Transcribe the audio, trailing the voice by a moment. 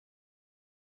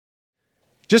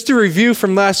Just to review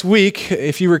from last week,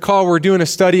 if you recall, we're doing a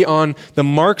study on the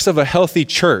marks of a healthy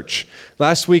church.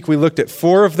 Last week we looked at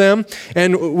 4 of them,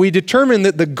 and we determined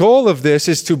that the goal of this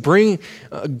is to bring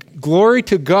glory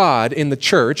to God in the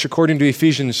church, according to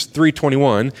Ephesians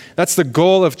 3:21. That's the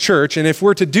goal of church, and if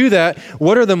we're to do that,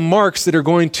 what are the marks that are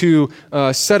going to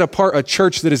set apart a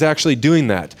church that is actually doing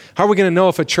that? How are we going to know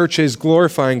if a church is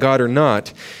glorifying God or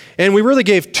not? And we really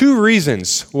gave 2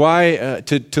 reasons why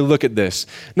to look at this.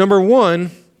 Number 1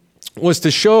 was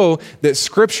to show that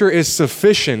Scripture is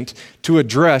sufficient to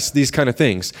address these kind of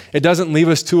things. It doesn't leave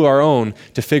us to our own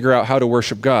to figure out how to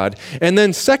worship God. And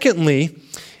then secondly,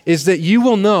 is that you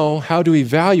will know how to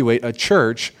evaluate a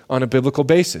church on a biblical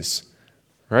basis.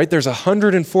 Right? There's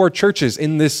 104 churches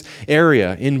in this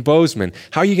area, in Bozeman.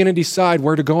 How are you going to decide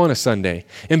where to go on a Sunday?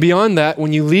 And beyond that,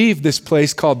 when you leave this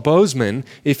place called Bozeman,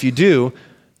 if you do,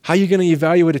 how are you going to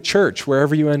evaluate a church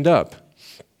wherever you end up?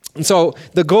 And so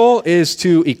the goal is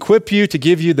to equip you, to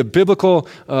give you the biblical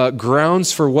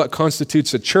grounds for what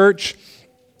constitutes a church.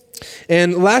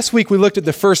 And last week we looked at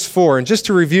the first 4, and just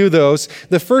to review those,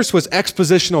 the first was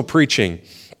expositional preaching,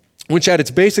 which at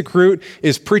its basic root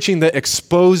is preaching that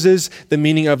exposes the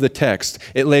meaning of the text.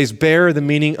 It lays bare the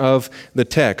meaning of the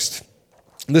text.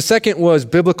 The second was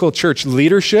biblical church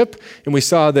leadership, and we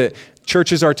saw that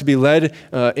churches are to be led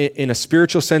in a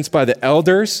spiritual sense by the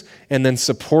elders and then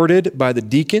supported by the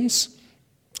deacons.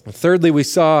 Thirdly, we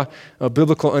saw a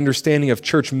biblical understanding of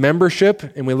church membership,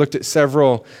 and we looked at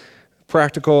several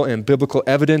practical and biblical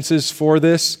evidences for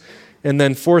this. And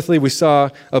then fourthly, we saw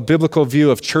a biblical view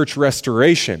of church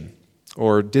restoration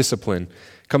or discipline.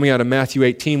 Coming out of Matthew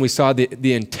 18, we saw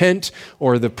the intent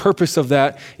or the purpose of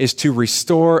that is to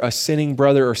restore a sinning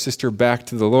brother or sister back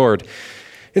to the Lord.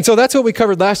 And so that's what we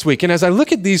covered last week. And as I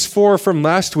look at these 4 from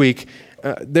last week,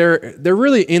 they're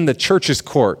really in the church's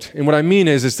court. And what I mean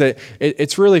is that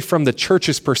it's really from the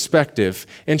church's perspective.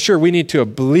 And sure, we need to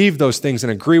believe those things and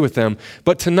agree with them.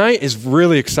 But tonight is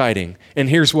really exciting. And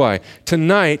here's why.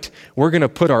 Tonight, we're going to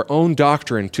put our own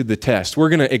doctrine to the test. We're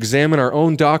going to examine our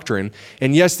own doctrine.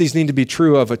 And yes, these need to be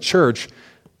true of a church.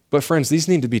 But friends, these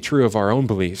need to be true of our own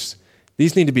beliefs.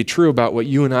 These need to be true about what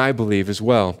you and I believe as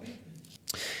well.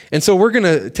 And so we're going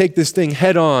to take this thing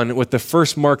head on with the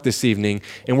first mark this evening,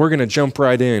 and we're going to jump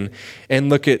right in and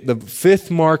look at the 5th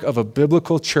mark of a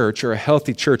biblical church or a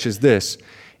healthy church is this.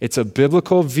 It's a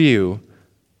biblical view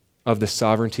of the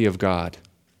sovereignty of God.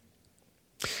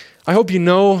 I hope you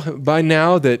know by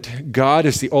now that God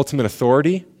is the ultimate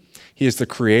authority. He is the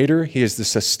creator. He is the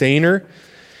sustainer.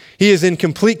 He is in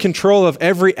complete control of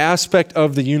every aspect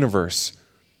of the universe.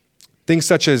 Things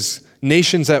such as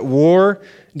nations at war,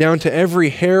 down to every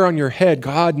hair on your head,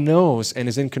 God knows and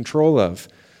is in control of.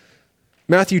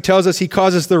 Matthew tells us he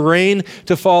causes the rain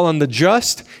to fall on the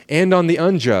just and on the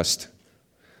unjust.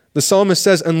 The psalmist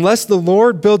says, unless the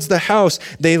Lord builds the house,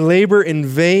 they labor in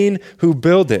vain who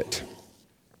build it.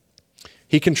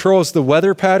 He controls the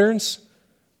weather patterns.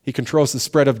 He controls the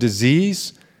spread of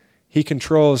disease. He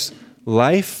controls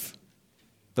life,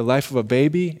 the life of a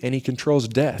baby, and he controls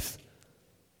death.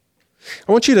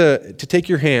 I want you to take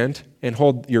your hand and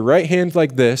hold your right hand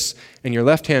like this and your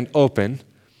left hand open.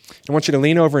 I want you to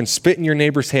lean over and spit in your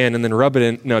neighbor's hand and then rub it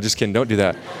in. No, just kidding. Don't do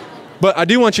that. But I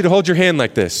do want you to hold your hand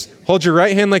like this. Hold your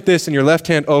right hand like this and your left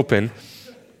hand open.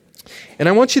 And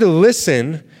I want you to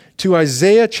listen to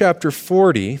Isaiah chapter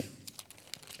 40,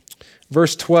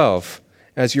 verse 12.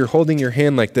 As you're holding your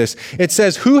hand like this, it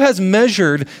says, who has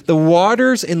measured the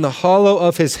waters in the hollow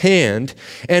of his hand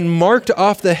and marked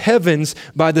off the heavens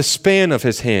by the span of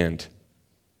his hand?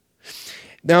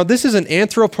 Now, this is an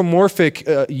anthropomorphic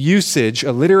usage,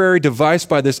 a literary device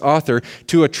by this author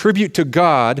to attribute to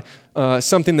God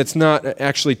something that's not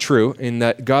actually true, in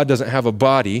that God doesn't have a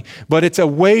body, but it's a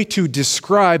way to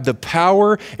describe the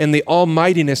power and the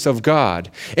almightiness of God.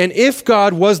 And if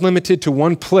God was limited to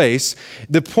one place,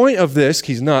 the point of this,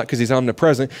 he's not because he's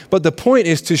omnipresent, but the point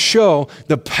is to show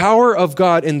the power of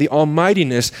God and the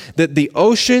almightiness that the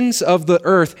oceans of the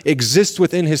earth exist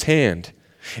within his hand.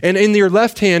 And in your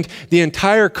left hand, the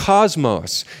entire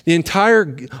cosmos,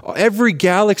 every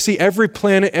galaxy, every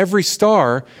planet, every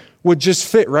star would just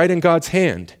fit right in God's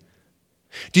hand.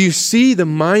 Do you see the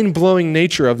mind-blowing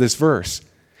nature of this verse?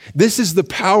 This is the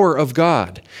power of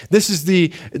God. This is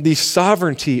the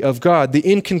sovereignty of God, the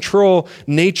in-control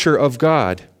nature of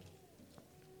God.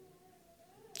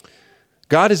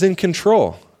 God is in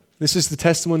control. This is the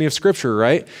testimony of Scripture,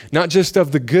 right? Not just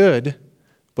of the good,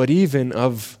 but even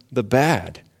of the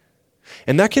bad.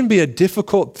 And that can be a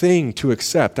difficult thing to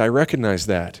accept. I recognize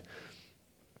that.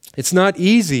 It's not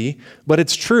easy, but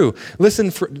it's true.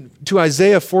 Listen to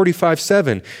Isaiah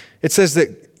 45:7. It says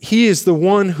that he is the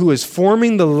one who is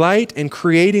forming the light and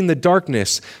creating the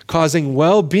darkness, causing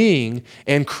well-being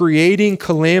and creating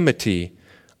calamity.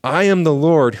 I am the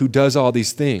Lord who does all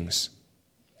these things.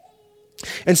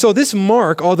 And so this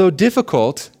mark, although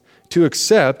difficult to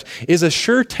accept, is a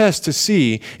sure test to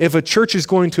see if a church is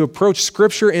going to approach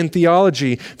Scripture and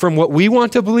theology from what we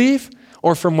want to believe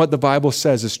or from what the Bible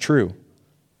says is true.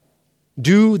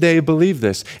 Do they believe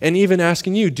this? And even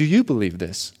asking you, do you believe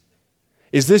this?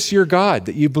 Is this your God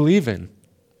that you believe in?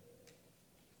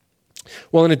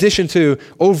 Well, in addition to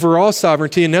overall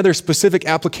sovereignty, another specific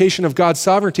application of God's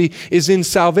sovereignty is in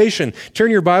salvation.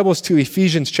 Turn your Bibles to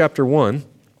Ephesians chapter 1.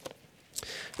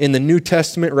 In the New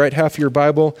Testament, right half of your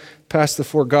Bible, past the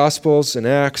 4 Gospels and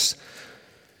Acts,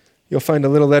 you'll find a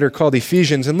little letter called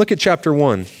Ephesians. And look at chapter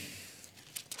 1.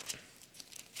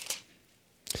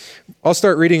 I'll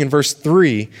start reading in verse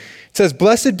 3. It says,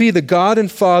 "Blessed be the God and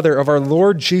Father of our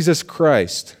Lord Jesus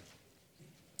Christ,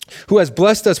 who has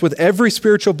blessed us with every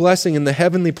spiritual blessing in the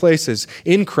heavenly places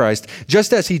in Christ,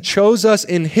 just as he chose us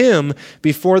in him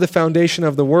before the foundation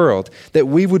of the world, that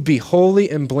we would be holy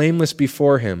and blameless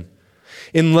before him.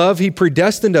 In love, he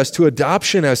predestined us to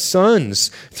adoption as sons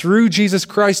through Jesus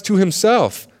Christ to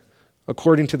himself,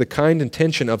 according to the kind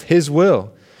intention of his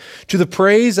will, to the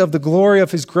praise of the glory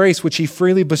of his grace, which he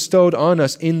freely bestowed on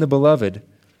us in the Beloved.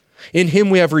 In him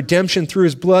we have redemption through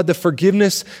his blood, the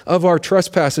forgiveness of our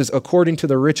trespasses according to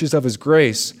the riches of his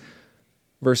grace."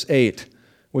 Verse 8,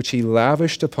 "which he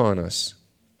lavished upon us.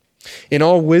 In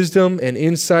all wisdom and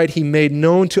insight he made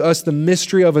known to us the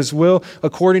mystery of his will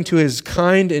according to his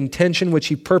kind intention which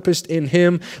he purposed in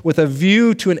him with a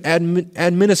view to an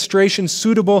administration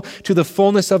suitable to the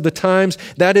fullness of the times,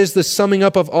 that is the summing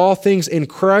up of all things in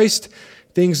Christ,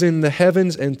 things in the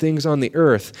heavens and things on the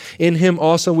earth. In him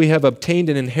also we have obtained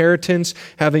an inheritance,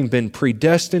 having been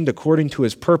predestined according to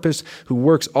his purpose, who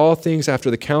works all things after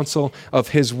the counsel of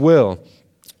his will,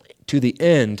 to the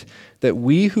end that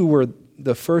we who were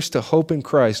the first to hope in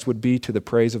Christ would be to the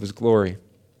praise of his glory."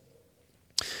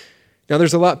 Now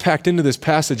there's a lot packed into this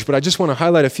passage, but I just want to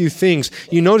highlight a few things.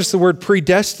 You notice the word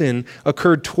predestined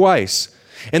occurred twice.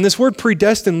 And this word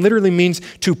predestined literally means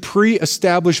to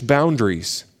pre-establish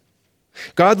boundaries.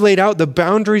 God laid out the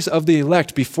boundaries of the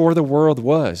elect before the world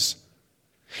was.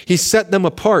 He set them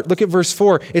apart. Look at verse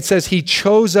 4. It says he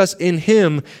chose us in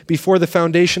him before the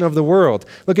foundation of the world.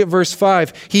 Look at verse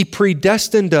 5. He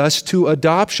predestined us to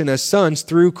adoption as sons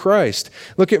through Christ.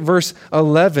 Look at verse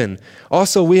 11.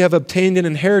 Also we have obtained an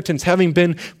inheritance, having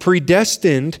been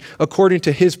predestined according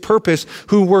to his purpose,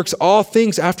 who works all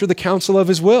things after the counsel of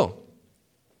his will.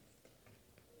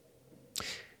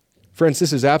 Friends,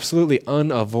 this is absolutely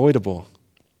unavoidable.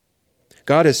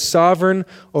 God is sovereign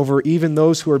over even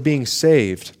those who are being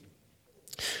saved.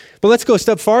 But let's go a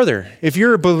step farther. If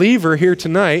you're a believer here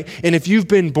tonight, and if you've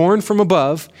been born from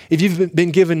above, if you've been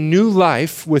given new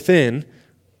life within,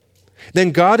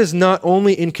 then God is not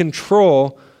only in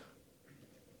control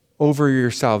over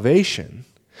your salvation,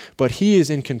 but he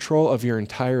is in control of your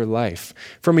entire life.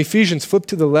 From Ephesians, flip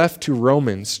to the left to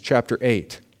Romans chapter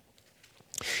 8.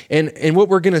 And what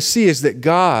we're going to see is that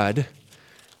God,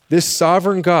 this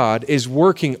sovereign God, is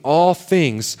working all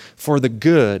things for the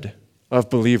good of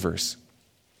believers.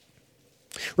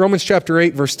 Romans chapter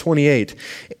 8, verse 28,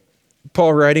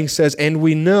 Paul writing says, "And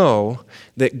we know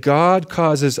that God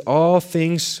causes all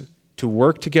things to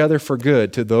work together for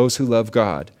good to those who love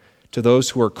God, to those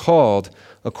who are called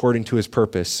according to his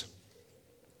purpose."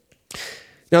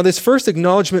 Now, this first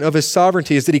acknowledgement of his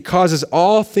sovereignty is that he causes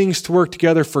all things to work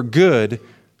together for good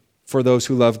for those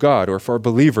who love God, or for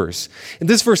believers. And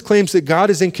this verse claims that God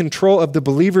is in control of the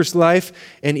believer's life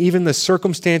and even the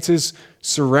circumstances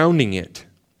surrounding it.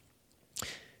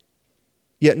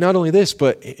 Yet not only this,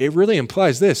 but it really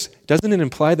implies this. Doesn't it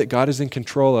imply that God is in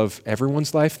control of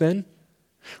everyone's life then?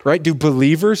 Right? Do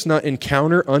believers not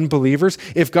encounter unbelievers?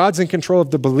 If God's in control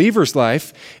of the believer's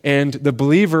life and the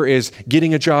believer is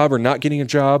getting a job or not getting a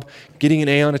job, getting an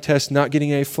A on a test, not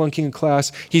getting A, flunking a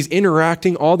class, he's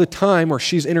interacting all the time, or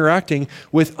she's interacting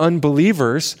with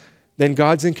unbelievers, then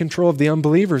God's in control of the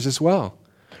unbelievers as well.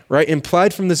 Right?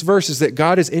 Implied from this verse is that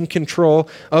God is in control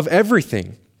of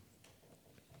everything.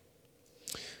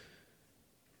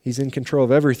 He's in control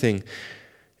of everything.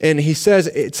 And it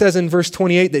says in verse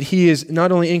 28 that he is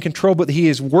not only in control, but he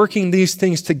is working these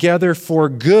things together for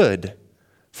good,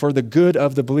 for the good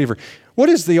of the believer. What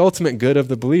is the ultimate good of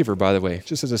the believer, by the way?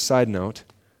 Just as a side note.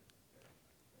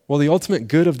 Well, the ultimate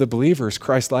good of the believer is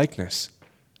Christ-likeness,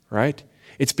 right?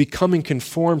 It's becoming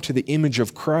conformed to the image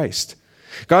of Christ.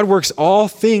 God works all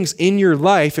things in your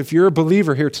life, if you're a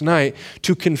believer here tonight,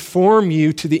 to conform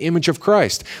you to the image of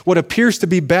Christ. What appears to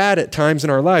be bad at times in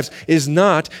our lives is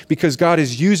not because God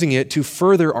is using it to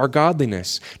further our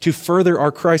godliness, to further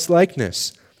our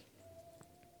Christ-likeness.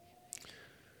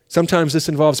 Sometimes this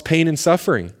involves pain and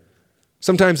suffering.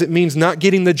 Sometimes it means not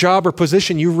getting the job or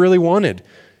position you really wanted.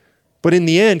 But in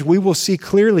the end, we will see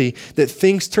clearly that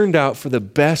things turned out for the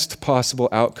best possible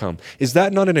outcome. Is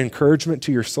that not an encouragement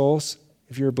to your souls,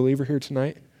 if you're a believer here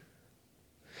tonight?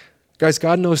 Guys,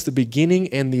 God knows the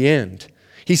beginning and the end.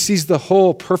 He sees the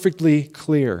whole perfectly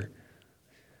clear.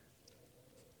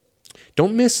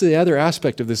 Don't miss the other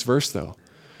aspect of this verse, though.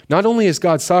 Not only is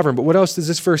God sovereign, but what else does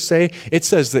this verse say? It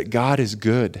says that God is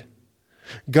good.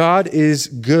 God is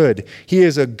good. He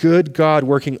is a good God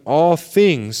working all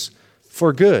things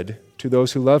for good to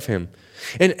those who love him.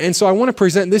 And so I want to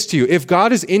present this to you. If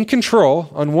God is in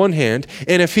control on one hand,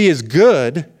 and if he is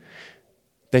good,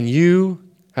 then you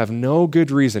have no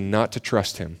good reason not to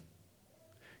trust him.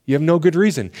 You have no good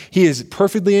reason. He is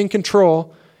perfectly in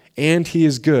control, and he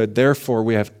is good. Therefore,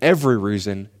 we have every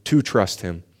reason to trust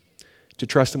him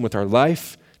with our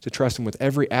life, to trust him with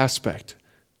every aspect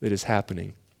that is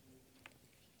happening.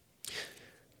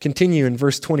 Continue in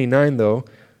verse 29, though.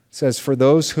 It says, "For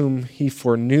those whom he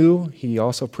foreknew, he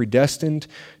also predestined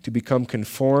to become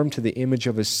conformed to the image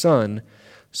of his Son,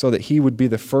 so that he would be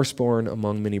the firstborn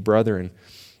among many brethren."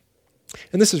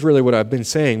 And this is really what I've been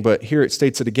saying, but here it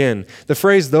states it again. The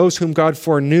phrase, "those whom God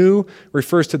foreknew,"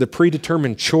 refers to the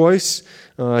predetermined choice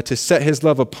to set his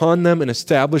love upon them and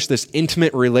establish this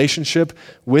intimate relationship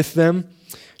with them.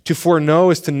 To foreknow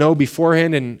is to know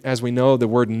beforehand, and as we know, the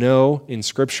word know in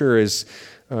Scripture is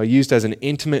used as an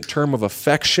intimate term of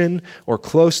affection or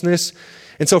closeness.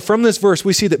 And so from this verse,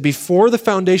 we see that before the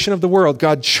foundation of the world,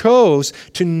 God chose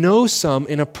to know some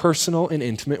in a personal and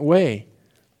intimate way.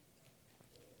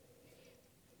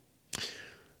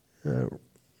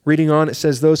 Reading on, it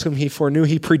says, "Those whom he foreknew,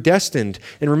 he predestined."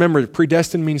 And remember,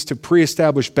 predestined means to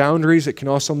pre-establish boundaries. It can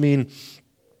also mean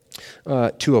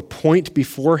to appoint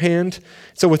beforehand.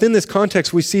 So within this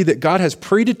context, we see that God has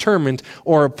predetermined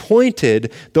or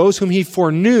appointed those whom he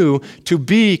foreknew to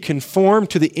be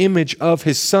conformed to the image of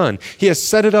his Son. He has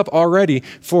set it up already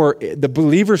for the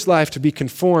believer's life to be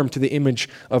conformed to the image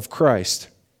of Christ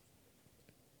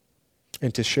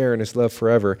and to share in his love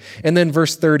forever. And then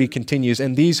verse 30 continues,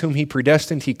 "And these whom he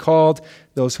predestined, he called.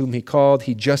 Those whom he called,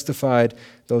 he justified.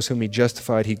 Those whom he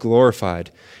justified, he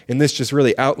glorified." And this just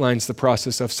really outlines the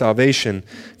process of salvation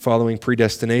following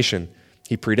predestination.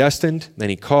 He predestined,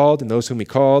 then he called, and those whom he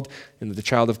called, and the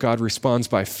child of God responds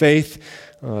by faith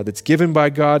that's given by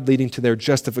God, leading to their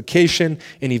justification,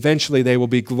 and eventually they will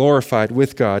be glorified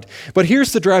with God. But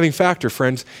here's the driving factor,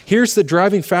 friends. Here's the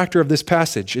driving factor of this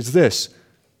passage, is this.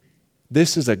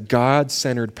 This is a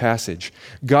God-centered passage.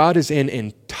 God is in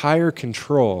entire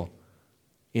control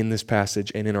in this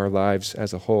passage and in our lives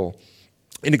as a whole.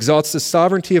 It exalts the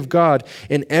sovereignty of God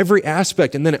in every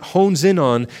aspect, and then it hones in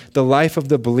on the life of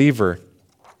the believer.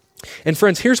 And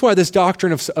friends, here's why this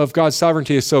doctrine of God's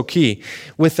sovereignty is so key.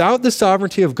 Without the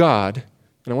sovereignty of God,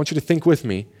 and I want you to think with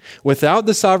me, without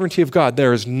the sovereignty of God,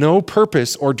 there is no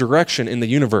purpose or direction in the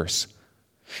universe.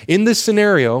 In this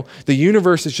scenario, the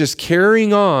universe is just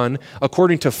carrying on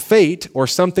according to fate or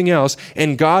something else,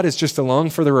 and God is just along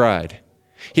for the ride.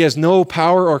 He has no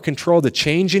power or control to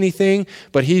change anything,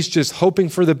 but he's just hoping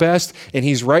for the best, and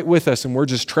he's right with us, and we're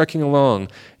just trekking along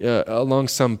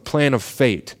some plan of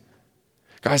fate.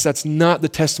 Guys, that's not the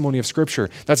testimony of Scripture.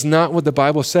 That's not what the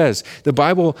Bible says. The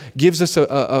Bible gives us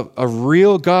a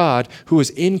real God who is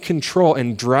in control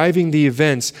and driving the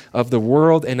events of the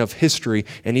world and of history,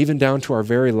 and even down to our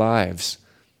very lives.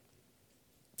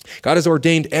 God has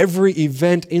ordained every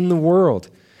event in the world.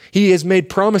 He has made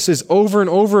promises over and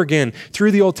over again.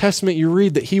 Through the Old Testament, you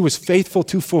read that he was faithful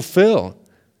to fulfill.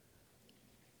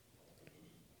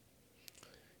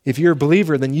 If you're a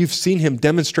believer, then you've seen him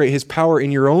demonstrate his power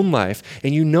in your own life,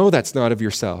 and you know that's not of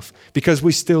yourself, because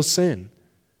we still sin.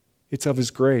 It's of his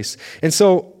grace. And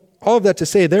so, all of that to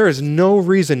say, there is no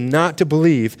reason not to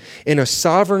believe in a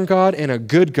sovereign God and a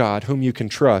good God whom you can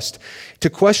trust. To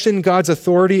question God's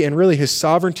authority and really his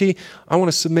sovereignty, I want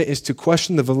to submit, is to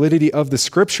question the validity of the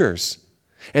Scriptures.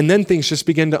 And then things just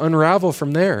begin to unravel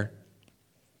from there.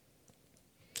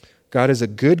 God is a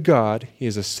good God. He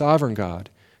is a sovereign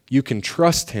God. You can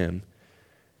trust him,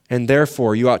 and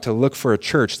therefore you ought to look for a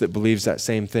church that believes that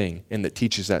same thing and that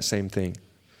teaches that same thing.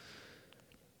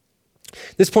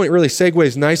 This point really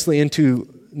segues nicely into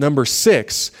number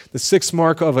 6. The 6th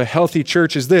mark of a healthy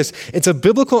church is this. It's a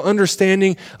biblical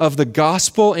understanding of the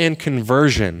gospel and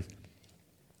conversion.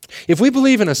 If we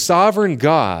believe in a sovereign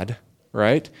God,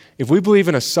 right? If we believe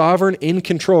in a sovereign,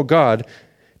 in-control God,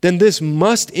 then this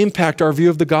must impact our view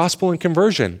of the gospel and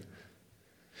conversion.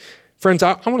 Friends,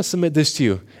 I want to submit this to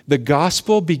you. The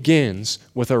gospel begins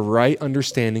with a right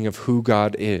understanding of who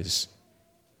God is.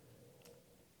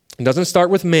 It doesn't start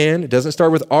with man. It doesn't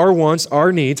start with our wants,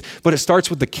 our needs, but it starts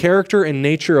with the character and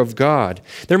nature of God.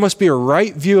 There must be a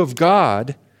right view of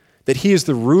God, that he is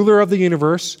the ruler of the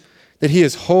universe, that he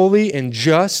is holy and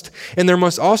just, and there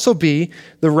must also be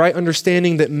the right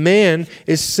understanding that man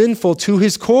is sinful to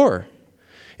his core.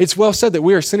 It's well said that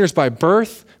we are sinners by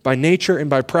birth, by nature, and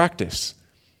by practice.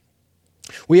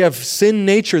 We have sin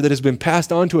nature that has been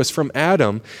passed on to us from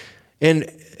Adam,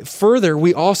 and further,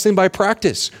 we all sin by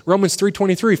practice. Romans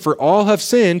 3:23, for all have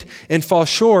sinned and fall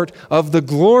short of the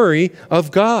glory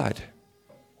of God.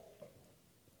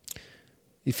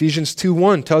 Ephesians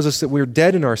 2:1 tells us that we're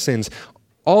dead in our sins.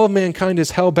 All of mankind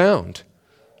is hell-bound,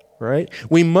 right?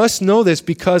 We must know this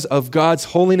because of God's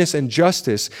holiness and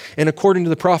justice. And according to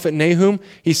the prophet Nahum,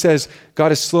 he says,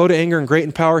 God is slow to anger and great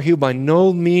in power. He will by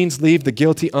no means leave the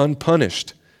guilty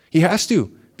unpunished. He has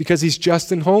to, because he's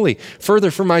just and holy.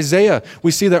 Further, from Isaiah, we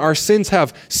see that our sins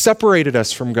have separated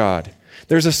us from God.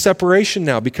 There's a separation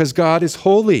now because God is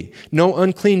holy. No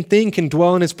unclean thing can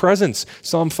dwell in his presence.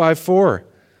 Psalm 5:4.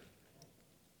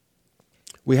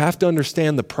 We have to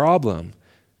understand the problem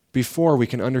before we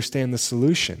can understand the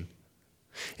solution.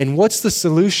 And what's the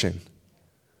solution?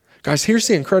 Guys, here's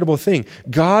the incredible thing.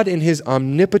 God in his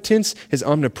omnipotence, his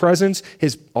omnipresence,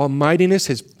 his almightiness,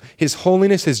 his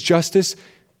holiness, his justice,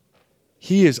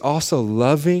 he is also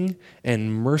loving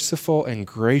and merciful and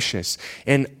gracious.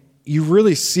 And you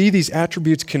really see these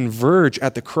attributes converge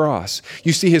at the cross.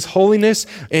 You see his holiness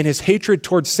and his hatred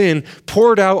towards sin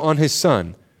poured out on his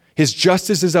Son. His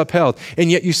justice is upheld,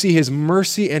 and yet you see his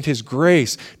mercy and his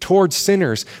grace towards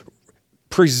sinners,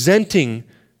 presenting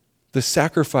the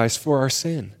sacrifice for our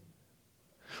sin.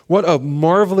 What a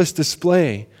marvelous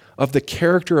display of the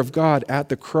character of God at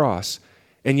the cross,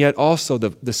 and yet also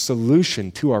the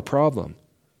solution to our problem.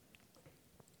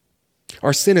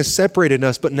 Our sin has separated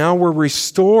us, but now we're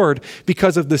restored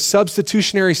because of the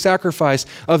substitutionary sacrifice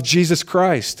of Jesus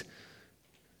Christ.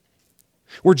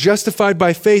 We're justified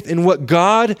by faith in what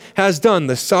God has done,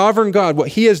 the sovereign God, what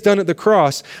he has done at the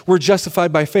cross. We're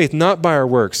justified by faith, not by our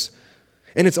works.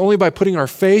 And it's only by putting our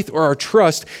faith or our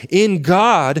trust in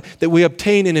God that we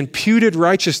obtain an imputed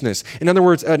righteousness. In other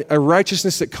words, a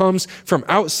righteousness that comes from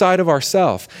outside of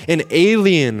ourselves, an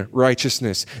alien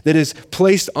righteousness that is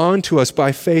placed onto us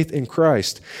by faith in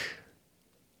Christ.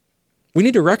 We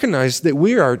need to recognize that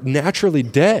we are naturally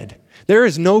dead. There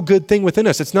is no good thing within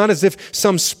us. It's not as if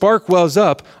some spark wells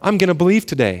up, I'm going to believe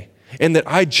today, and that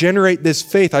I generate this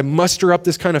faith. I muster up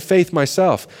this kind of faith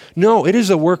myself. No, it is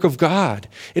a work of God.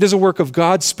 It is a work of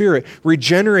God's Spirit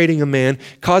regenerating a man,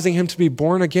 causing him to be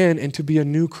born again and to be a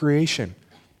new creation.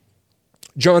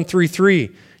 John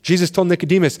 3:3, Jesus told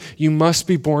Nicodemus, you must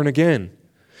be born again.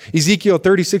 Ezekiel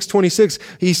 36:26,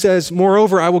 he says,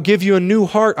 moreover, I will give you a new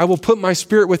heart. I will put my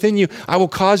Spirit within you. I will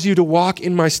cause you to walk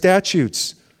in my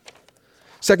statutes.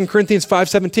 2 Corinthians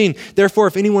 5:17, therefore,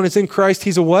 if anyone is in Christ,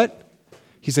 he's a what?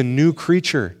 He's a new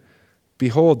creature.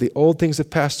 Behold, the old things have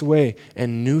passed away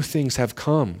and new things have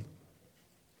come.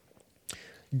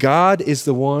 God is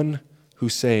the one who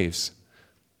saves.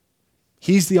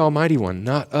 He's the Almighty One,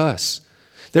 not us.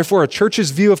 Therefore, a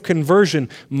church's view of conversion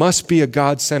must be a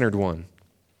God-centered one.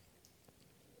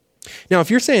 Now, if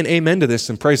you're saying amen to this,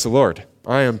 then praise the Lord.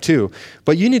 I am too.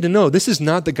 But you need to know this is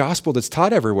not the gospel that's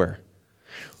taught everywhere.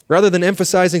 Rather than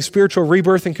emphasizing spiritual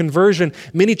rebirth and conversion,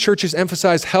 many churches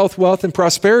emphasize health, wealth, and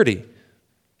prosperity.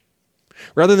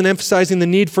 Rather than emphasizing the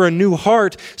need for a new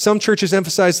heart, some churches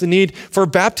emphasize the need for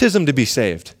baptism to be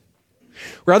saved.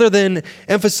 Rather than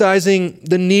emphasizing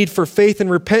the need for faith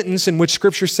and repentance, in which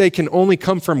scriptures say can only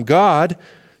come from God,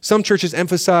 some churches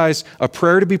emphasize a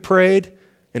prayer to be prayed,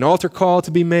 an altar call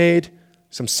to be made,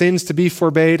 some sins to be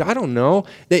forbade. I don't know.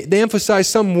 They emphasize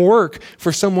some work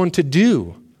for someone to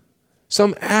do.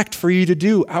 Some act for you to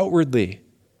do outwardly.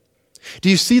 Do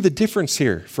you see the difference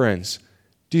here, friends?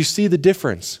 Do you see the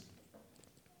difference?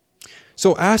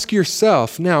 So ask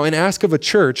yourself now and ask of a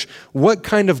church, what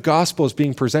kind of gospel is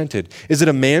being presented? Is it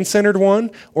a man-centered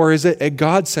one or is it a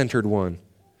God-centered one?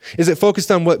 Is it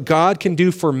focused on what God can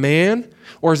do for man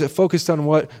or is it focused on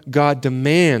what God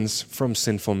demands from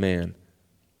sinful man?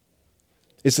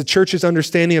 Is the church's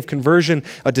understanding of conversion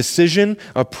a decision,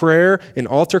 a prayer, an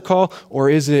altar call, or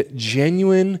is it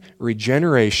genuine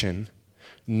regeneration,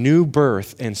 new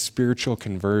birth, and spiritual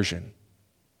conversion?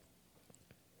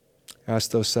 Ask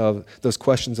those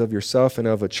questions of yourself and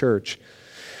of a church.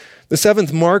 The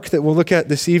seventh mark that we'll look at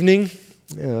this evening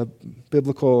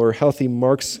biblical or healthy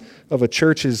marks of a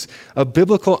church is a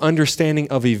biblical understanding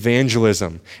of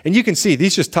evangelism. And you can see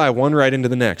these just tie one right into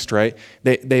the next, right?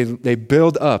 They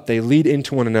build up, they lead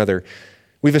into one another.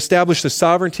 We've established the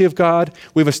sovereignty of God.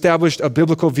 We've established a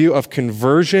biblical view of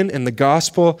conversion and the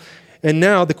gospel. And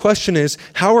now the question is,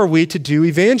 how are we to do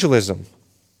evangelism?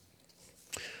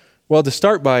 Well, to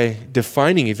start by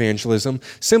defining evangelism,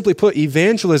 simply put,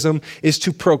 evangelism is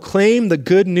to proclaim the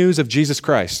good news of Jesus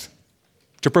Christ.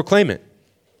 To proclaim it.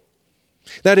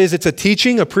 That is, it's a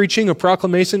teaching, a preaching, a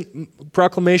proclamation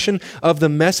of the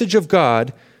message of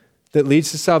God that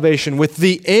leads to salvation with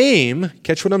the aim,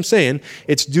 catch what I'm saying,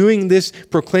 it's doing this,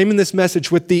 proclaiming this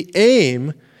message with the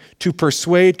aim to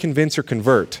persuade, convince, or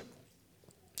convert.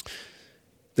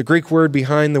 The Greek word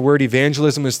behind the word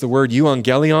evangelism is the word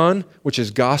euangelion, which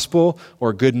is gospel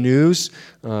or good news.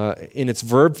 In its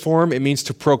verb form, it means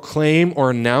to proclaim or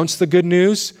announce the good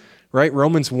news. Right?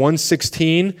 Romans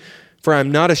 1:16, for I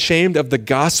am not ashamed of the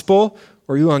gospel,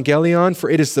 or euangelion, for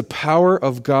it is the power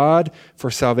of God for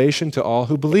salvation to all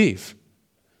who believe.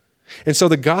 And so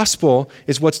the gospel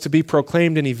is what's to be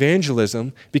proclaimed in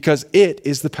evangelism because it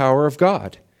is the power of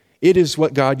God. It is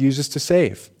what God uses to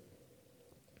save.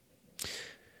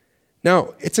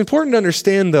 Now, it's important to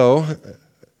understand, though,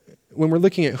 when we're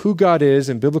looking at who God is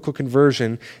and biblical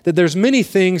conversion, that there's many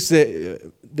things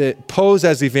that pose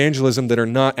as evangelism that are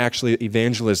not actually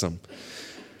evangelism.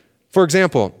 For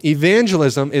example,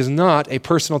 evangelism is not a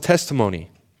personal testimony.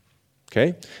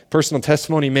 Okay? Personal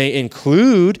testimony may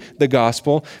include the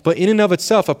gospel, but in and of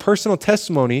itself, a personal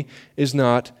testimony is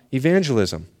not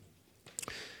evangelism.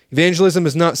 Evangelism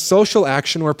is not social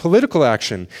action or political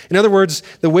action. In other words,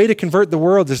 the way to convert the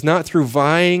world is not through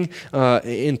vying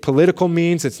in political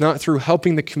means. It's not through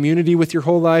helping the community with your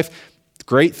whole life.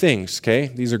 Great things, okay?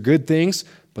 These are good things,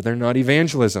 but they're not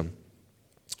evangelism.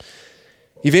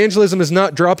 Evangelism is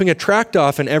not dropping a tract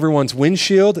off in everyone's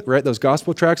windshield, right? Those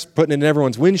gospel tracts, putting it in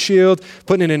everyone's windshield,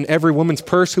 putting it in every woman's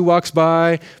purse who walks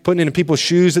by, putting it in people's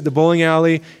shoes at the bowling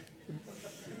alley.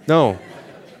 No.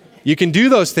 You can do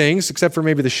those things, except for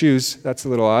maybe the shoes. That's a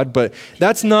little odd, but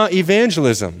that's not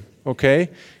evangelism,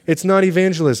 okay? It's not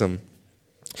evangelism.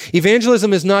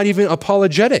 Evangelism is not even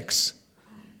apologetics.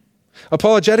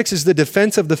 Apologetics is the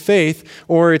defense of the faith,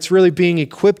 or it's really being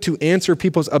equipped to answer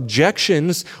people's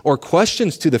objections or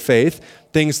questions to the faith,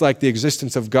 things like the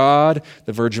existence of God,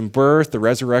 the virgin birth, the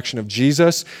resurrection of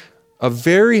Jesus. A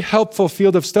very helpful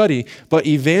field of study, but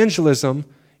evangelism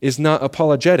is not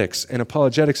apologetics, and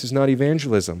apologetics is not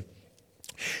evangelism.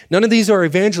 None of these are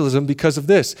evangelism because of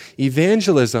this.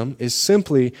 Evangelism is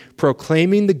simply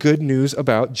proclaiming the good news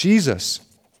about Jesus.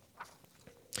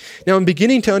 Now, in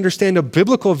beginning to understand a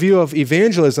biblical view of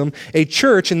evangelism, a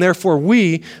church, and therefore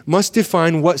we, must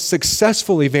define what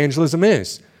successful evangelism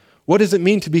is. What does it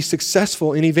mean to be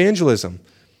successful in evangelism?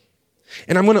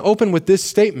 And I'm going to open with this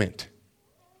statement.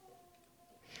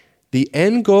 The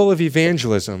end goal of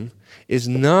evangelism is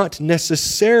not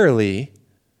necessarily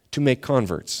to make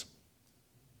converts.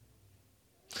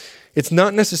 It's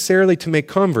not necessarily to make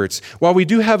converts. While we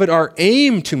do have it our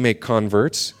aim to make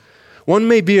converts, one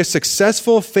may be a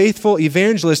successful, faithful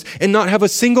evangelist and not have a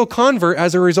single convert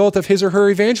as a result of his or her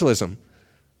evangelism.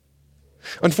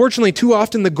 Unfortunately, too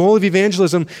often the goal of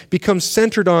evangelism becomes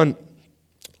centered on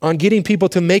getting people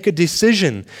to make a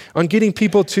decision, on getting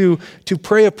people to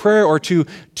pray a prayer or to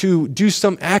do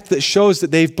some act that shows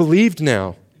that they've believed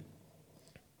now.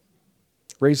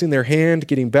 Raising their hand,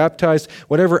 getting baptized,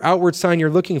 whatever outward sign you're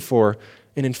looking for.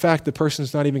 And in fact, the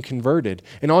person's not even converted.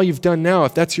 And all you've done now,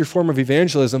 if that's your form of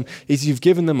evangelism, is you've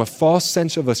given them a false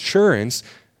sense of assurance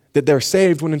that they're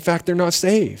saved when in fact they're not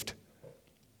saved.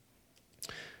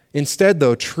 Instead,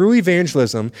 though, true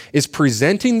evangelism is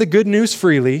presenting the good news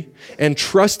freely and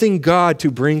trusting God to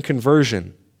bring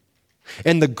conversion.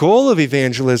 And the goal of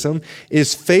evangelism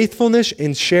is faithfulness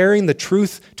in sharing the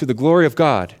truth to the glory of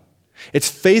God. It's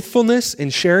faithfulness in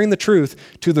sharing the truth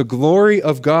to the glory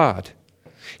of God.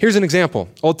 Here's an example.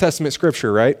 Old Testament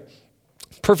scripture, right?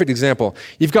 Perfect example.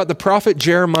 You've got the prophet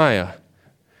Jeremiah.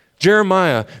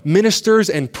 Jeremiah ministers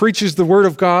and preaches the word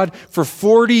of God for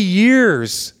 40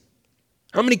 years.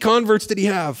 How many converts did he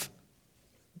have?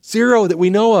 0 that we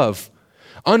know of.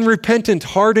 Unrepentant,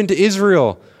 hardened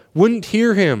Israel wouldn't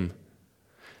hear him.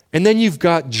 And then you've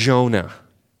got Jonah,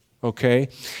 okay?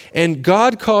 And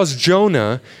God calls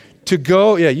Jonah to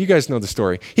go, yeah, you guys know the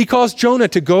story. He calls Jonah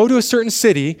to go to a certain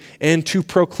city and to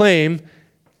proclaim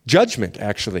judgment,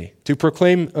 actually, to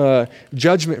proclaim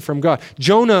judgment from God.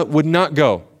 Jonah would not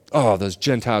go. Oh, those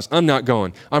Gentiles, I'm not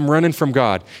going. I'm running from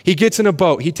God. He gets in a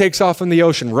boat. He takes off in the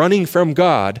ocean, running from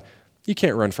God. You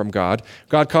can't run from God.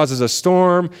 God causes a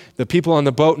storm. The people on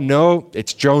the boat know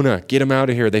it's Jonah. Get him out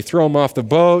of here. They throw him off the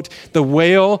boat. The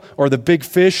whale or the big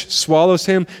fish swallows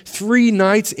him. 3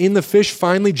 nights in the fish.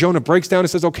 Finally, Jonah breaks down and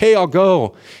says, okay, I'll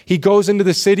go. He goes into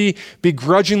the city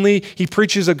begrudgingly. He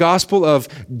preaches a gospel of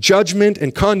judgment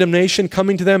and condemnation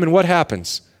coming to them. And what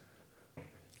happens?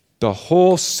 The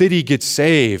whole city gets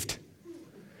saved.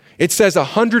 It says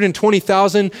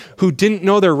 120,000 who didn't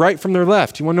know their right from their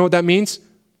left. You want to know what that means?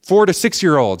 4 to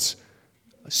 6-year-olds.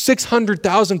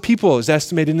 600,000 people is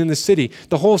estimated in the city.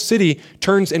 The whole city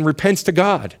turns and repents to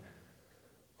God.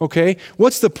 Okay?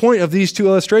 What's the point of these 2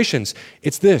 illustrations?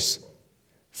 It's this.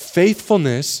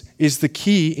 Faithfulness is the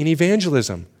key in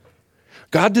evangelism.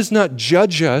 God does not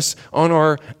judge us on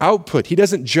our output. He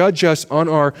doesn't judge us on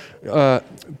our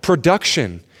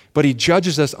production, but he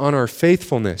judges us on our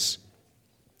faithfulness.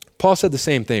 Paul said the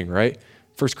same thing, right?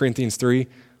 1 Corinthians 3,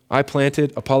 I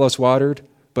planted, Apollos watered,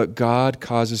 but God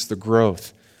causes the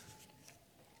growth.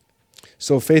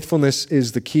 So faithfulness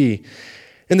is the key.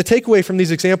 And the takeaway from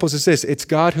these examples is this. It's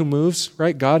God who moves,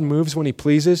 right? God moves when he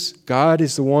pleases. God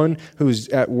is the one who's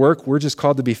at work. We're just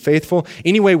called to be faithful.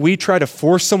 Any way we try to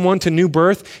force someone to new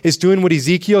birth is doing what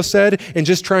Ezekiel said and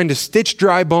just trying to stitch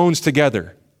dry bones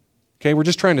together. Okay, we're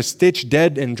just trying to stitch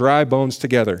dead and dry bones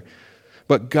together.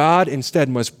 But God instead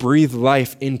must breathe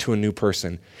life into a new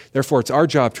person. Therefore, it's our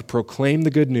job to proclaim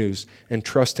the good news and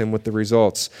trust him with the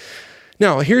results.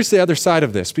 Now, here's the other side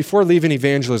of this. Before leaving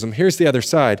evangelism, here's the other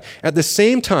side. At the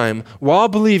same time, while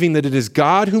believing that it is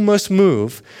God who must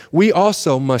move, we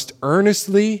also must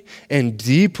earnestly and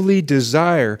deeply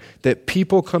desire that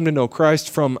people come to know Christ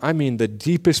from, the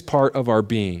deepest part of our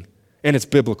being. And it's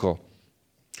biblical.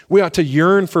 We ought to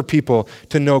yearn for people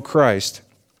to know Christ.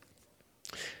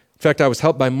 In fact, I was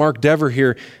helped by Mark Dever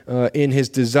here in his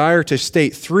desire to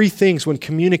state 3 things when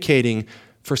communicating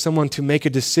for someone to make a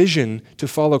decision to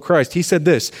follow Christ. He said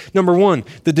this, number 1,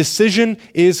 the decision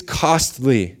is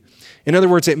costly. In other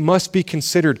words, it must be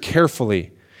considered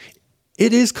carefully.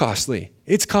 It is costly.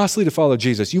 It's costly to follow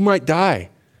Jesus. You might die.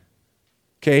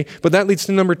 Okay, but that leads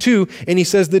to number 2, and he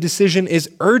says the decision is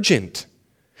urgent.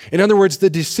 In other words, the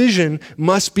decision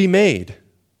must be made.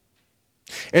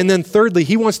 And then thirdly,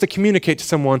 he wants to communicate to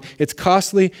someone, it's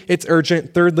costly, it's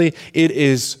urgent. Thirdly, it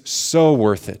is so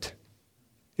worth it.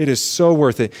 It is so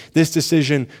worth it. This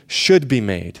decision should be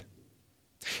made.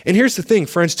 And here's the thing,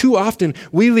 friends, too often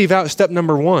we leave out step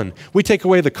number 1. We take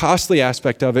away the costly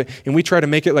aspect of it and we try to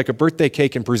make it like a birthday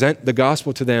cake and present the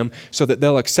gospel to them so that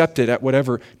they'll accept it at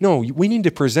whatever. No, we need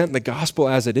to present the gospel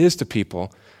as it is to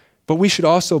people. But we should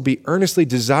also be earnestly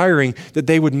desiring that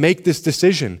they would make this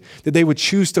decision, that they would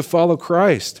choose to follow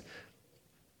Christ.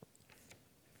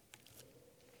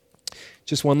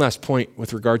 Just one last point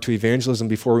with regard to evangelism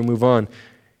before we move on.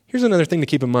 Here's another thing to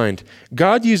keep in mind.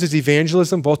 God uses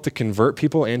evangelism both to convert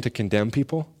people and to condemn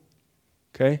people.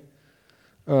 Okay?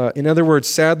 In other words,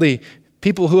 sadly,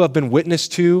 people who have been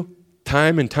witnessed to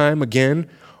time and time again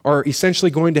are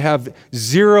essentially going to have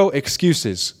 0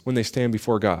 excuses when they stand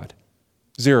before God.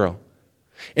 0.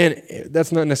 And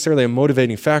that's not necessarily a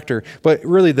motivating factor, but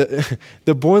really the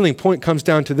boiling point comes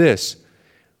down to this.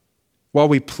 While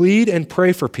we plead and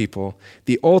pray for people,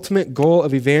 the ultimate goal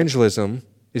of evangelism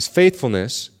is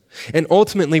faithfulness, and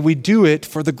ultimately we do it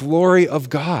for the glory of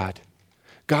God.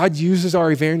 God uses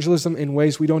our evangelism in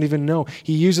ways we don't even know.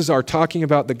 He uses our talking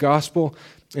about the gospel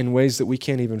in ways that we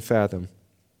can't even fathom.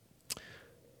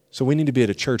 So we need to be at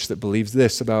a church that believes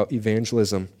this about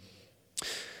evangelism.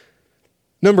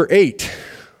 Number 8,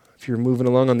 if you're moving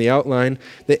along on the outline,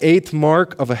 the 8th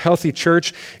mark of a healthy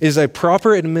church is a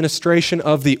proper administration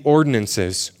of the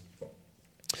ordinances.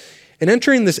 In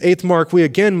entering this 8th mark, we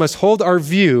again must hold our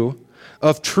view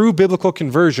of true biblical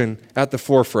conversion at the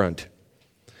forefront.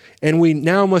 And we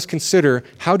now must consider,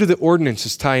 how do the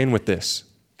ordinances tie in with this?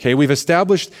 Okay, we've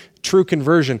established true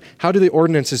conversion. How do the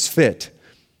ordinances fit?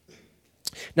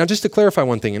 Now, just to clarify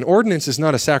one thing, an ordinance is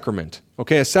not a sacrament.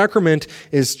 Okay, a sacrament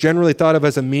is generally thought of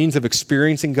as a means of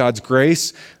experiencing God's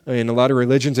grace. In a lot of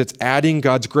religions, it's adding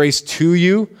God's grace to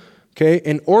you. Okay,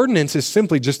 an ordinance is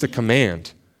simply just a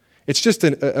command. It's just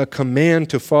a command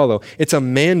to follow. It's a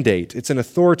mandate. It's an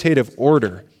authoritative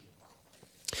order.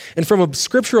 And from a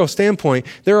scriptural standpoint,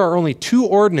 there are only 2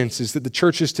 ordinances that the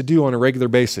church is to do on a regular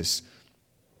basis.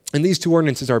 And these 2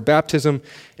 ordinances are baptism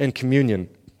and communion.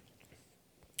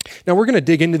 Now, we're going to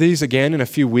dig into these again in a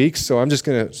few weeks, so I'm just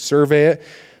going to survey it.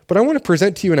 But I want to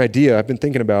present to you an idea I've been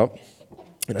thinking about,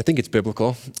 and I think it's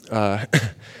biblical. I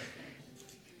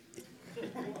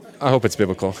hope it's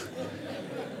biblical.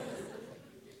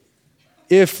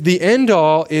 If the end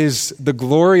all is the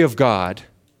glory of God,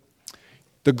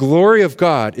 The glory of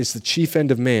God is the chief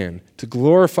end of man, to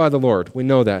glorify the Lord. We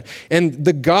know that. And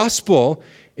the gospel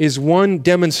is one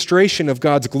demonstration of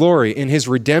God's glory in his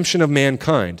redemption of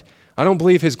mankind. I don't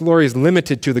believe his glory is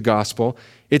limited to the gospel.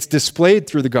 It's displayed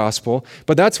through the gospel,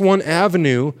 but that's one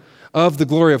avenue of the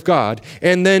glory of God.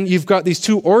 And then you've got these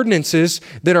two ordinances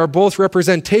that are both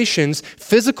representations,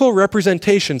 physical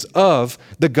representations of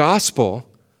the gospel.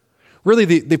 Really,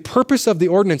 the purpose of the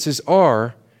ordinances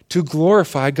are to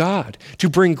glorify God, to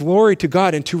bring glory to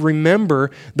God, and to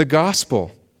remember the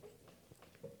gospel.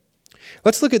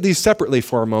 Let's look at these separately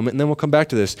for a moment, and then we'll come back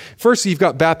to this. First, you've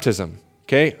got baptism.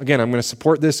 Okay, again, I'm going to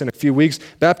support this in a few weeks.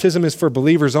 Baptism is for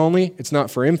believers only. It's not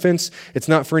for infants. It's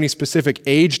not for any specific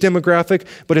age demographic,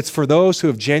 but it's for those who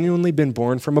have genuinely been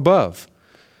born from above.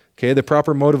 Okay, the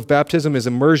proper mode of baptism is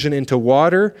immersion into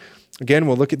water. Again,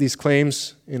 we'll look at these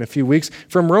claims in a few weeks.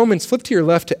 From Romans, flip to your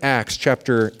left to Acts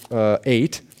chapter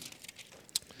 8.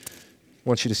 I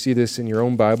want you to see this in your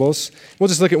own Bibles. We'll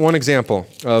just look at one example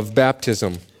of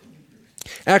baptism.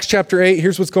 Acts chapter 8,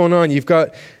 here's what's going on. You've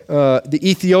got the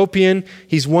Ethiopian.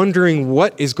 He's wondering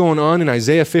what is going on in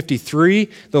Isaiah 53.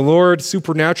 The Lord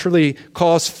supernaturally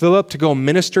calls Philip to go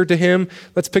minister to him.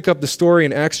 Let's pick up the story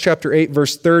in Acts chapter 8,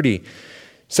 verse 30. It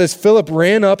says, Philip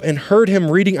ran up and heard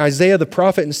him reading Isaiah the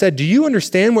prophet and said, "Do you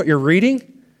understand what you're reading?"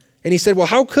 And he said, "Well,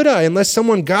 how could I unless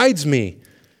someone guides me?"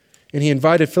 And he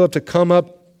invited Philip to come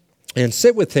up and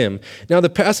sit with him. Now, the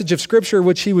passage of scripture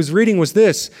which he was reading was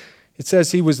this. It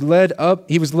says, he was led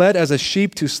as a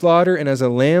sheep to slaughter, and as a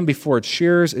lamb before its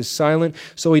shearers is silent,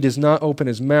 so he does not open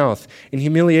his mouth. In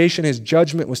humiliation his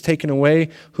judgment was taken away.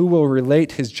 Who will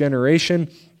relate his generation?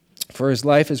 For his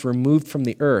life is removed from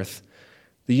the earth.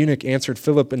 The eunuch answered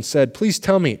Philip and said, "Please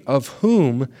tell me, of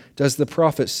whom does the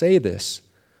prophet say this?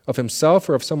 Of himself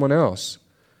or of someone else?"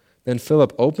 Then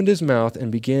Philip opened his mouth,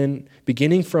 and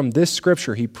beginning from this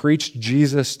scripture, he preached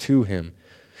Jesus to him.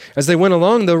 As they went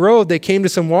along the road, they came to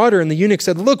some water, and the eunuch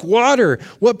said, "Look, water!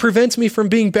 What prevents me from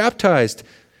being baptized?"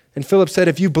 And Philip said,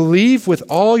 "If you believe with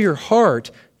all your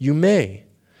heart, you may."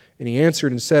 And he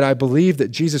answered and said, "I believe that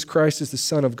Jesus Christ is the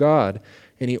Son of God."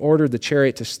 And he ordered the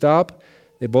chariot to stop.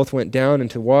 They both went down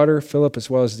into water, Philip as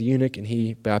well as the eunuch, and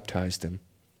he baptized him.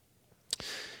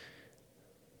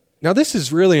 Now, this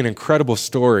is really an incredible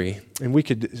story, and we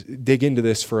could dig into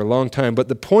this for a long time, but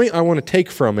the point I want to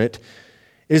take from it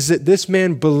is that this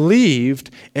man believed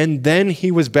and then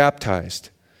he was baptized.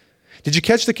 Did you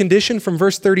catch the condition from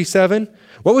verse 37?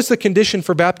 What was the condition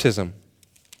for baptism?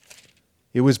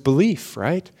 It was belief,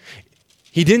 right?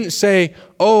 He didn't say,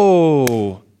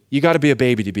 "Oh, you got to be a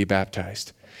baby to be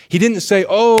baptized." He didn't say,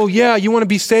 "Oh, yeah, you want to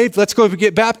be saved? Let's go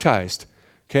get baptized."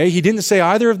 Okay, he didn't say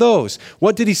either of those.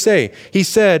 What did he say? He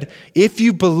said, if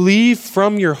you believe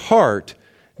from your heart,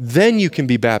 then you can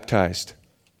be baptized.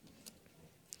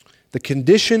 The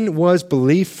condition was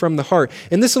belief from the heart.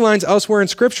 And this aligns elsewhere in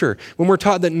Scripture when we're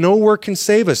taught that no work can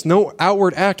save us, no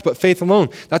outward act, but faith alone.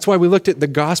 That's why we looked at the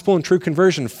gospel and true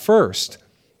conversion first.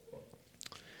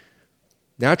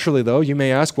 Naturally, though, you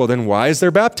may ask, well, then why is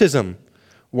there baptism?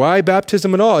 Why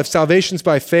baptism at all? If salvation's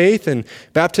by faith and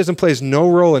baptism plays no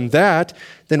role in that,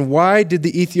 then why did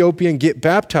the Ethiopian get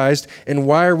baptized, and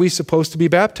why are we supposed to be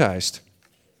baptized?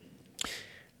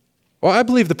 Well, I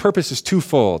believe the purpose is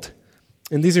twofold.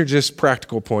 And these are just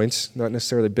practical points, not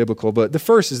necessarily biblical, but the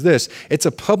first is this. It's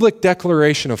a public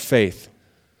declaration of faith.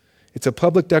 It's a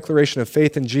public declaration of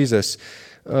faith in Jesus.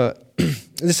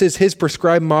 This is his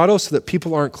prescribed model so that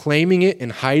people aren't claiming it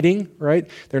and hiding, right?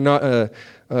 They're not a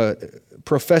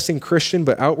professing Christian,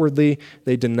 but outwardly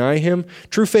they deny him.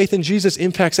 True faith in Jesus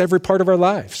impacts every part of our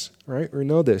lives, right? We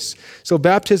know this. So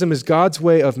baptism is God's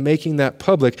way of making that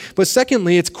public. But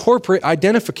secondly, it's corporate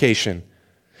identification.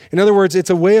 In other words,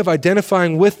 it's a way of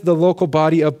identifying with the local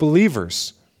body of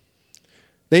believers.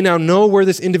 They now know where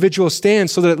this individual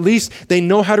stands so that at least they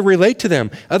know how to relate to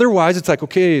them. Otherwise, it's like,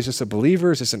 okay, is this a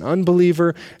believer? Is this an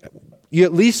unbeliever? You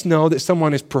at least know that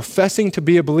someone is professing to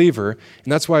be a believer,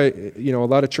 and that's why, a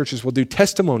lot of churches will do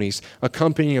testimonies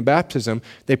accompanying a baptism.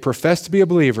 They profess to be a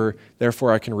believer,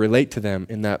 therefore I can relate to them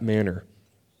in that manner.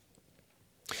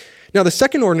 Now, the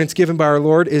second ordinance given by our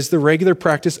Lord is the regular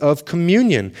practice of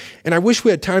communion. And I wish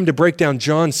we had time to break down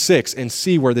John 6 and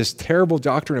see where this terrible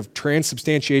doctrine of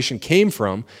transubstantiation came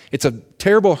from. It's a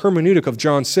terrible hermeneutic of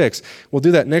John 6. We'll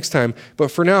do that next time.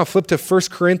 But for now, flip to 1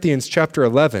 Corinthians chapter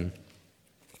 11.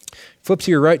 Flip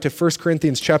to your right to 1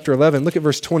 Corinthians chapter 11. Look at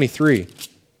verse 23.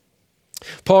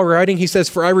 Paul writing, he says,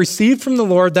 "For I received from the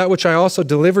Lord that which I also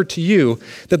delivered to you,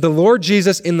 that the Lord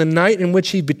Jesus, in the night in which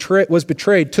he was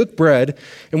betrayed, took bread,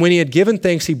 and when he had given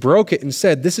thanks, he broke it and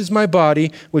said, 'This is my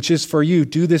body, which is for you.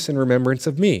 Do this in remembrance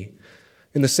of me.'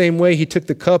 In the same way, he took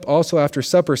the cup also after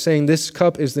supper, saying, "This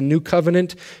cup is the new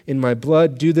covenant in my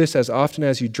blood. Do this as often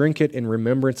as you drink it in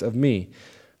remembrance of me.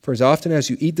 For as often as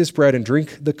you eat this bread and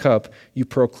drink the cup, you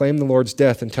proclaim the Lord's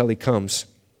death until he comes."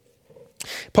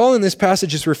 Paul in this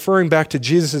passage is referring back to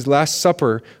Jesus' Last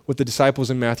Supper with the disciples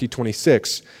in Matthew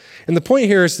 26. And the point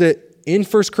here is that in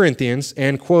 1 Corinthians,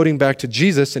 and quoting back to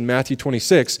Jesus in Matthew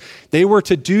 26, they were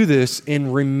to do this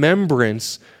in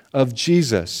remembrance of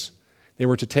Jesus. They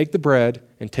were to take the bread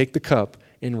and take the cup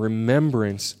in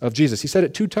remembrance of Jesus. He said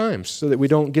it 2 times so that we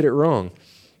don't get it wrong.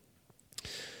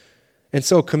 And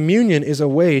so communion is a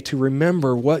way to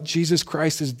remember what Jesus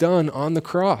Christ has done on the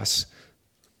cross.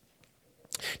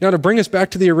 Now, to bring us back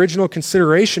to the original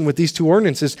consideration with these 2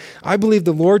 ordinances, I believe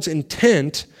the Lord's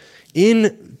intent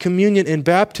in communion and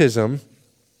baptism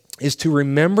is to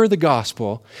remember the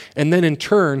gospel and then in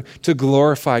turn to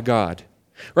glorify God.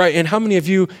 Right? And how many of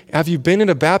you have you been in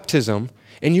a baptism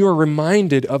and you are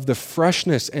reminded of the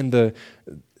freshness and the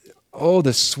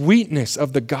sweetness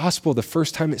of the gospel the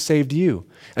first time it saved you?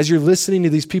 As you're listening to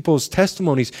these people's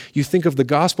testimonies, you think of the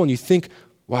gospel and you think,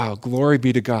 wow, glory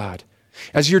be to God.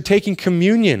 As you're taking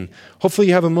communion, hopefully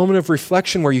you have a moment of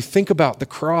reflection where you think about the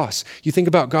cross. You think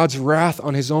about God's wrath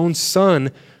on his own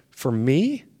son for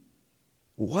me?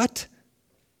 What?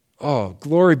 Oh,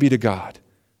 glory be to God.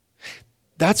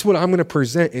 That's what I'm going to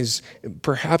present is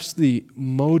perhaps the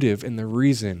motive and the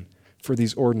reason for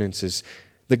these ordinances.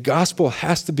 The gospel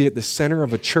has to be at the center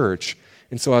of a church.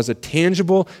 And so as a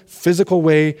tangible, physical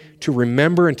way to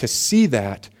remember and to see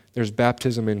that, there's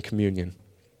baptism and communion.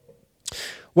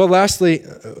 Well, lastly,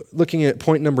 looking at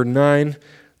point number 9,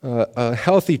 a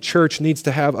healthy church needs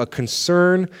to have a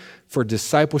concern for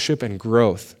discipleship and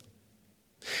growth.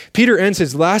 Peter ends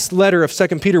his last letter of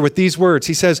 2 Peter with these words.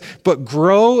 He says, "But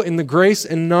grow in the grace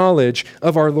and knowledge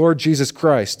of our Lord Jesus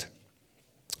Christ."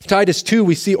 Titus 2,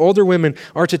 we see older women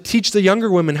are to teach the younger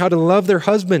women how to love their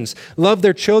husbands, love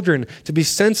their children, to be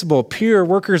sensible, pure,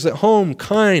 workers at home,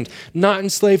 kind, not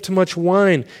enslaved to much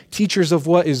wine, teachers of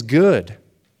what is good.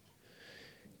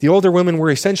 The older women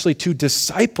were essentially to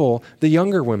disciple the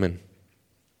younger women.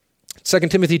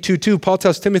 2 Timothy 2:2, Paul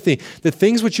tells Timothy, "The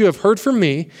things which you have heard from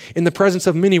me in the presence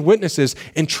of many witnesses,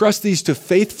 entrust these to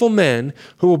faithful men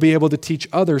who will be able to teach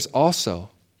others also."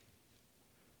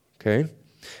 Okay?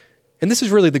 And this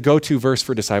is really the go-to verse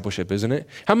for discipleship, isn't it?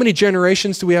 How many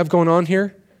generations do we have going on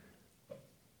here?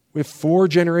 We have 4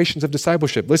 generations of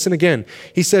discipleship. Listen again.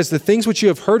 He says, "The things which you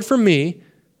have heard from me,"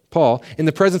 Paul, "in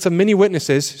the presence of many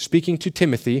witnesses," speaking to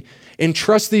Timothy,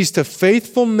 "entrust these to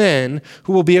faithful men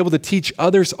who will be able to teach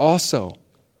others also."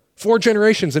 4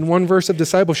 generations in 1 verse of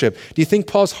discipleship. Do you think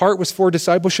Paul's heart was for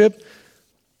discipleship?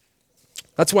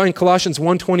 That's why in Colossians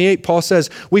 1:28, Paul says,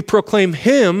 "We proclaim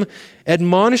him,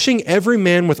 admonishing every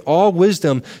man with all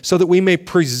wisdom, so that we may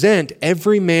present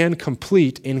every man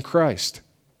complete in Christ."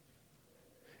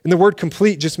 And the word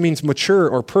complete just means mature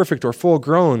or perfect or full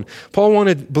grown. Paul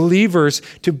wanted believers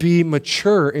to be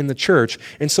mature in the church.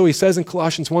 And so he says in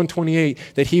Colossians 1:28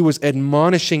 that he was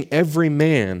admonishing every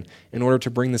man in order to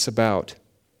bring this about.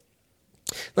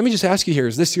 Let me just ask you here,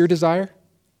 is this your desire?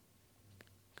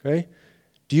 Okay.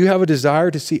 Do you have a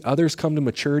desire to see others come to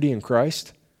maturity in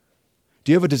Christ?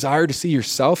 Do you have a desire to see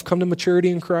yourself come to maturity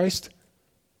in Christ?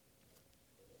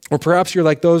 Or perhaps you're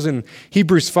like those in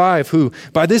Hebrews 5 who,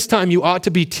 by this time, you ought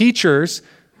to be teachers,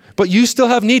 but you still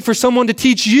have need for someone to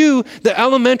teach you the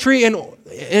elementary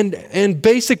and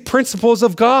basic principles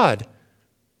of God.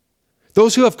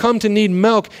 Those who have come to need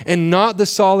milk and not the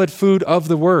solid food of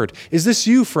the Word. Is this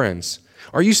you, friends?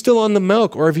 Are you still on the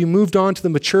milk, or have you moved on to the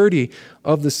maturity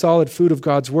of the solid food of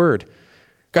God's Word?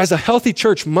 Guys, a healthy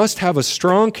church must have a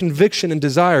strong conviction and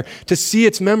desire to see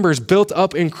its members built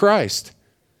up in Christ.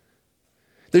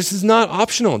 This is not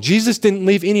optional. Jesus didn't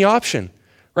leave any option,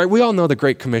 right? We all know the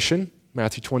Great Commission,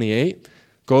 Matthew 28.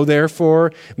 Go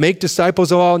therefore, make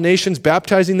disciples of all nations,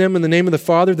 baptizing them in the name of the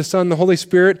Father, the Son, and the Holy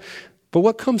Spirit. But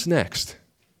what comes next?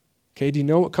 Okay, do you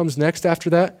know what comes next after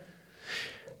that?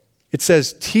 It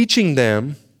says, teaching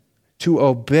them to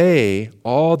obey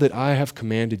all that I have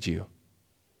commanded you.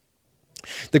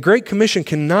 The Great Commission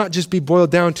cannot just be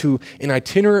boiled down to an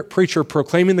itinerant preacher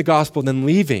proclaiming the gospel and then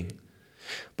leaving.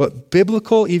 But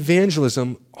biblical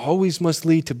evangelism always must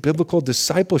lead to biblical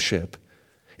discipleship.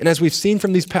 And as we've seen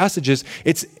from these passages,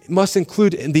 it must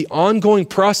include the ongoing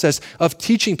process of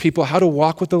teaching people how to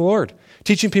walk with the Lord,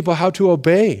 teaching people how to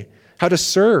obey, how to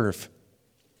serve.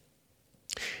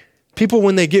 People,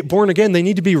 when they get born again, they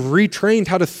need to be retrained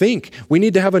how to think. We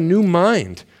need to have a new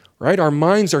mind, right? Our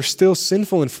minds are still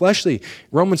sinful and fleshly.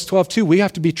 Romans 12:2, we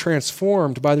have to be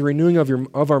transformed by the renewing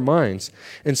of our minds.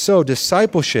 And so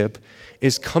discipleship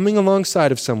is coming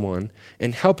alongside of someone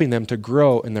and helping them to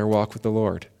grow in their walk with the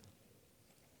Lord.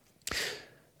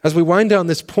 As we wind down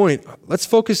this point, let's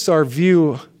focus our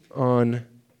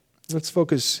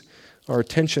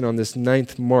attention on this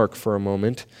 9th mark for a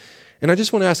moment. And I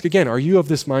just want to ask again, are you of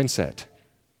this mindset?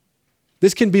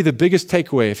 This can be the biggest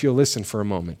takeaway if you'll listen for a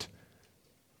moment.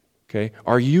 Okay?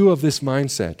 Are you of this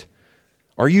mindset?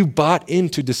 Are you bought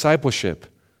into discipleship?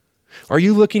 Are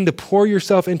you looking to pour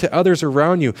yourself into others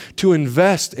around you, to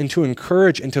invest and to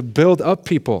encourage and to build up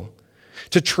people,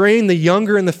 to train the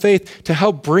younger in the faith, to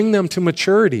help bring them to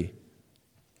maturity?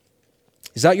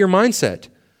 Is that your mindset?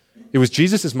 It was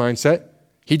Jesus' mindset.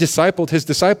 He discipled his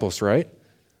disciples, right?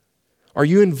 Are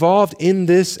you involved in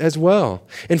this as well?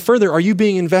 And further, are you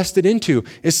being invested into?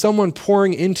 Is someone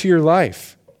pouring into your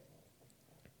life?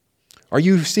 Are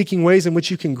you seeking ways in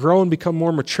which you can grow and become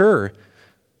more mature?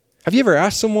 Have you ever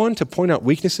asked someone to point out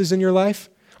weaknesses in your life?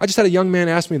 I just had a young man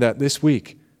ask me that this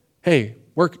week. Hey,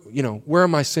 where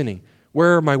am I sinning?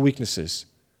 Where are my weaknesses?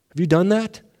 Have you done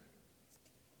that?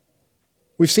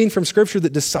 We've seen from Scripture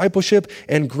that discipleship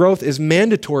and growth is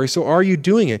mandatory, so are you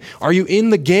doing it? Are you in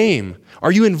the game?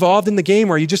 Are you involved in the game,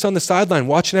 or are you just on the sideline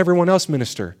watching everyone else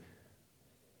minister?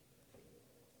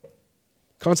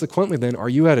 Consequently, then, are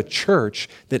you at a church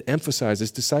that emphasizes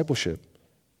discipleship?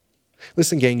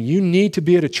 Listen, gang, you need to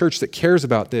be at a church that cares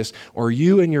about this, or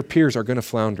you and your peers are going to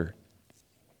flounder.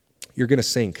 You're going to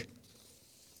sink.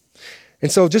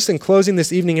 And so just in closing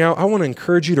this evening out, I want to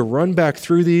encourage you to run back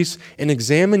through these and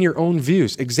examine your own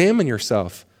views. Examine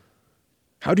yourself.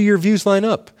 How do your views line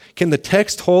up? Can the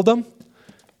text hold them?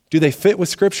 Do they fit with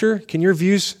Scripture? Can your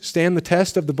views stand the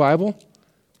test of the Bible?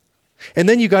 And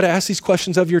then you got to ask these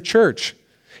questions of your church.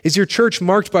 Is your church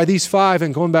marked by these 5,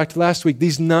 and going back to last week,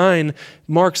 these 9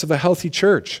 marks of a healthy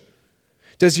church?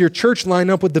 Does your church line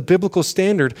up with the biblical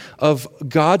standard of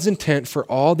God's intent for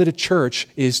all that a church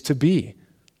is to be?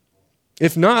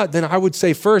 If not, then I would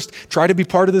say first, try to be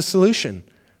part of the solution,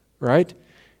 right?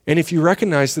 And if you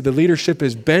recognize that the leadership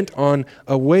is bent on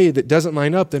a way that doesn't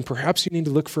line up, then perhaps you need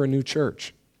to look for a new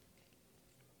church.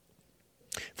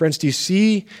 Friends, do you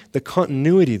see the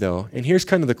continuity, though? And here's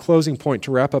kind of the closing point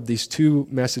to wrap up these 2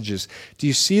 messages. Do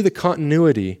you see the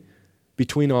continuity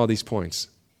between all these points?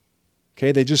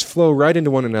 Okay, they just flow right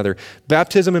into one another.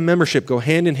 Baptism and membership go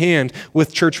hand in hand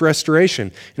with church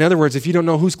restoration. In other words, if you don't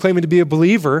know who's claiming to be a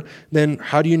believer, then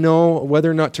how do you know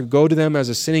whether or not to go to them as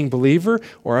a sinning believer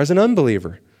or as an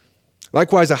unbeliever?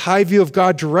 Likewise, a high view of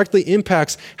God directly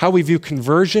impacts how we view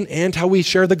conversion and how we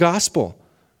share the gospel.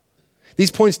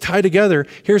 These points tie together.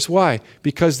 Here's why.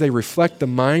 Because they reflect the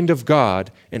mind of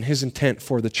God and his intent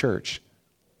for the church.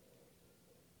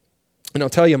 And I'll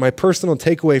tell you, my personal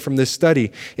takeaway from this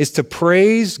study is to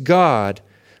praise God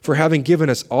for having given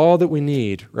us all that we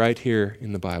need right here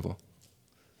in the Bible.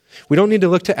 We don't need to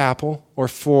look to Apple or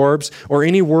Forbes or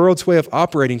any world's way of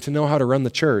operating to know how to run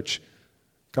the church.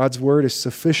 God's word is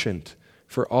sufficient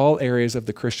for all areas of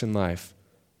the Christian life.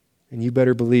 And you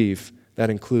better believe that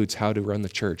includes how to run the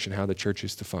church and how the church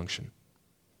is to function.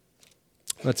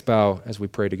 Let's bow as we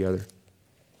pray together.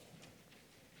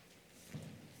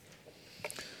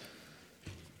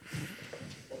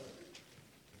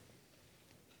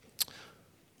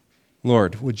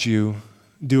 Lord, would you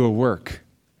do a work,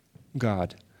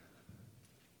 God?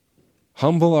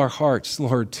 Humble our hearts,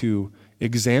 Lord, to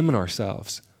examine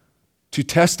ourselves, to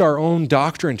test our own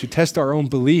doctrine, to test our own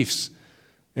beliefs,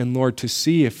 and Lord, to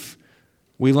see if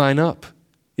we line up,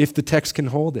 if the text can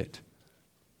hold it.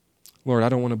 Lord, I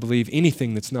don't want to believe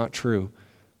anything that's not true,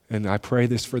 and I pray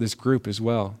this for this group as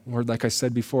well. Lord, like I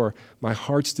said before, my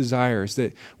heart's desire is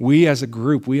that we as a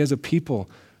group, we as a people,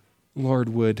 Lord,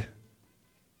 would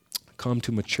come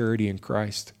to maturity in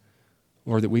Christ.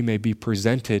 Lord, that we may be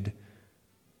presented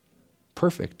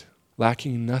perfect,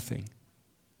 lacking nothing.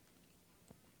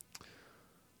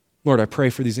 Lord, I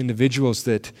pray for these individuals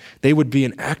that they would be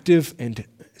an active and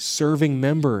serving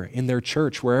member in their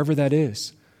church, wherever that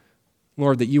is.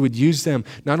 Lord, that you would use them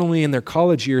not only in their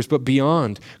college years, but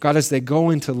beyond. God, as they go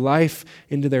into life,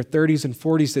 into their 30s and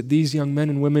 40s, that these young men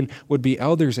and women would be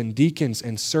elders and deacons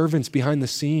and servants behind the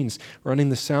scenes, running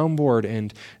the soundboard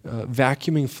and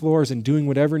vacuuming floors and doing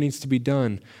whatever needs to be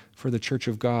done for the church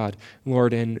of God.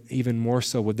 Lord, and even more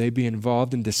so, would they be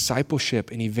involved in discipleship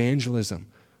and evangelism?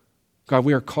 God,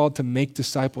 we are called to make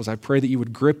disciples. I pray that you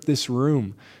would grip this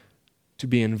room to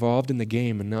be involved in the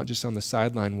game and not just on the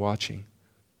sideline watching.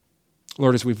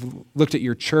 Lord, as we've looked at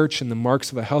your church and the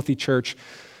marks of a healthy church,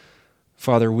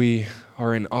 Father, we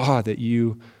are in awe that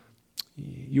you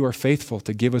you are faithful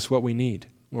to give us what we need.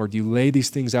 Lord, you lay these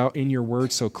things out in your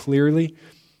word so clearly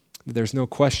that there's no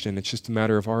question. It's just a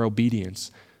matter of our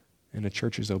obedience and the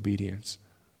church's obedience.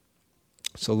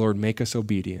 So Lord, make us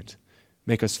obedient.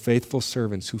 Make us faithful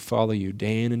servants who follow you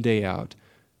day in and day out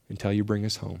until you bring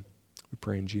us home. We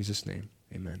pray in Jesus' name.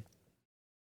 Amen.